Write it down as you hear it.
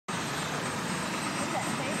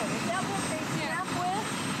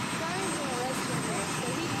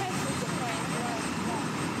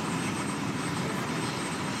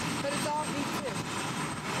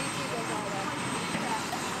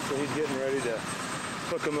ready to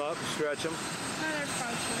hook them up, stretch them. No, they're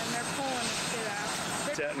functioning. They're pulling the shit out.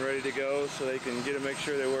 Set and ready to go so they can get to make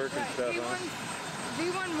sure they work and stuff.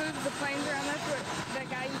 V1 moves the planes around. That's what that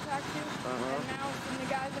guy you talked to. And now from the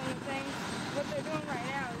guys on the thing, what they're doing right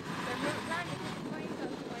now is they're trying to get the planes out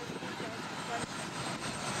the way these guys.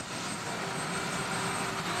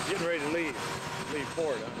 Getting ready to leave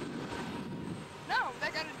port, huh? No, they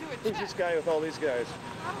got to do a check. Who's this guy with all these guys?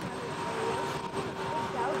 I don't know.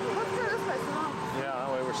 Let's go this way, come on. Yeah, that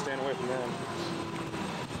way we're staying away from them.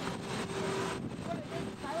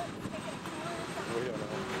 We don't know.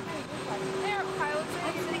 They're pilots.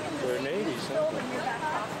 They're Navy, something.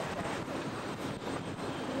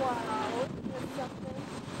 Wow, that's something.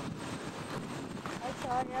 I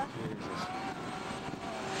saw ya. Jesus.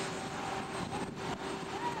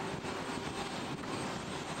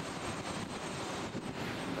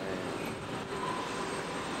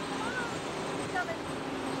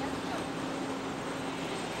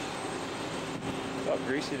 How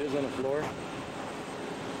greasy it is on the floor.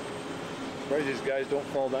 Probably these guys don't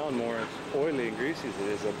fall down more. It's oily and greasy as it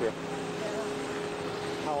is up here.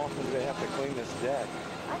 How often do they have to clean this deck?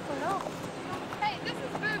 I don't know. Hey, this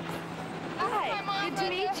is Boots. Hi, good to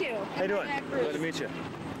meet you. How you doing? Glad to meet you.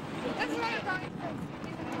 This is one of Donnie's friends.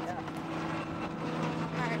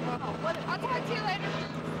 Alright, well, I'll talk to you later.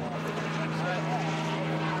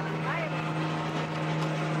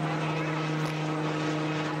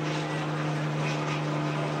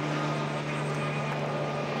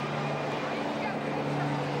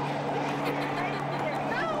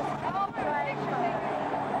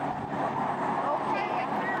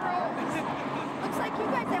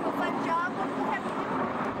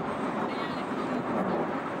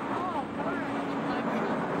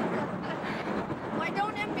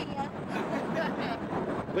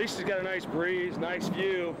 At least it's got a nice breeze, nice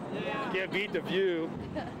view. Yeah. Can't beat the view.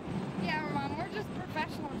 Yeah, Mom, we're just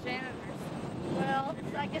professional janitors. Well,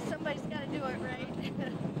 I guess somebody's got to do it, right?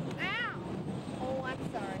 Ow! Oh, I'm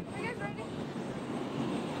sorry. Are you guys ready?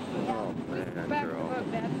 Oh man, Back girl. to the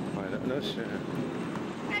boat, Dad. I don't know, sir.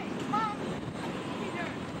 Hey, Mom! What are you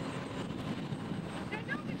doing? Dad,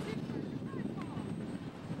 don't get too close.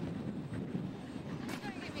 You're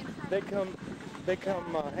gonna get me in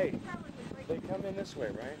trouble. They come in this way,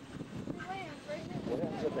 right? What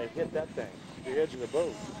happens if they hit that thing? The edge of the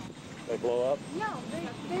boat. They blow up? No,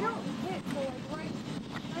 they don't hit till like right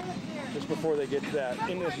up there. Just before they get to that,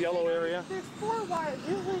 in this yellow area? There's 4 wires.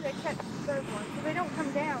 Usually they catch the third one, so they don't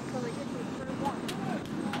come down until they get to the third one.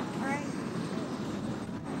 Alright?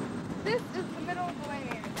 This is the middle of the lane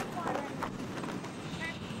area. That's why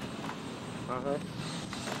Uh-huh.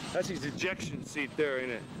 That's his ejection seat there,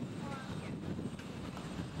 ain't it?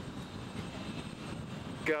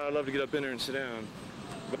 God, I'd love to get up in there and sit down.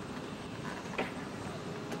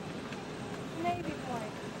 Navy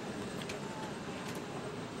point.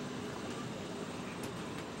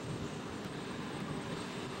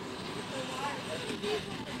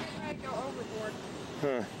 I go overboard.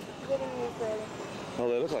 Huh. Getting these ready. Well,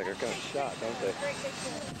 they look like they're kind of shot, don't they? Great big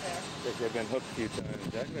thing there. They've been hooked a few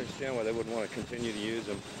times. I can understand why they wouldn't want to continue to use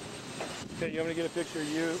them. Okay, you want me to get a picture of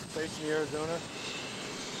you facing Arizona?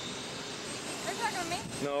 Are you talking to me?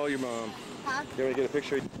 No, your mom. Huh? You want me to get a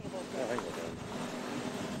picture of you? Yeah, I can go down.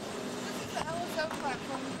 This is the LSO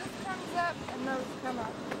platform. This comes up and those come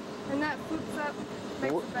up. And that flips up,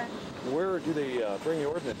 makes a bench. Where do they bring the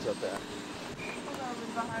ordnance up at? Hold over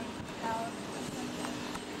behind the pallet.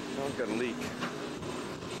 Oh, it's got a leak.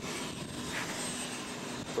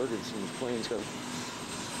 Ferguson's planes go.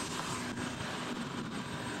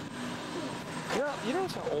 Yeah, you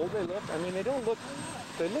notice how old they look? I mean, they don't look.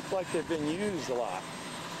 They look like they've been used a lot.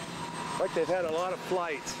 Like they've had a lot of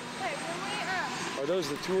flights. Hey, when we Are those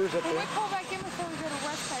the tours up when there? we pull back in before we go to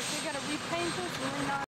West Side, we got to repaint this and we're not.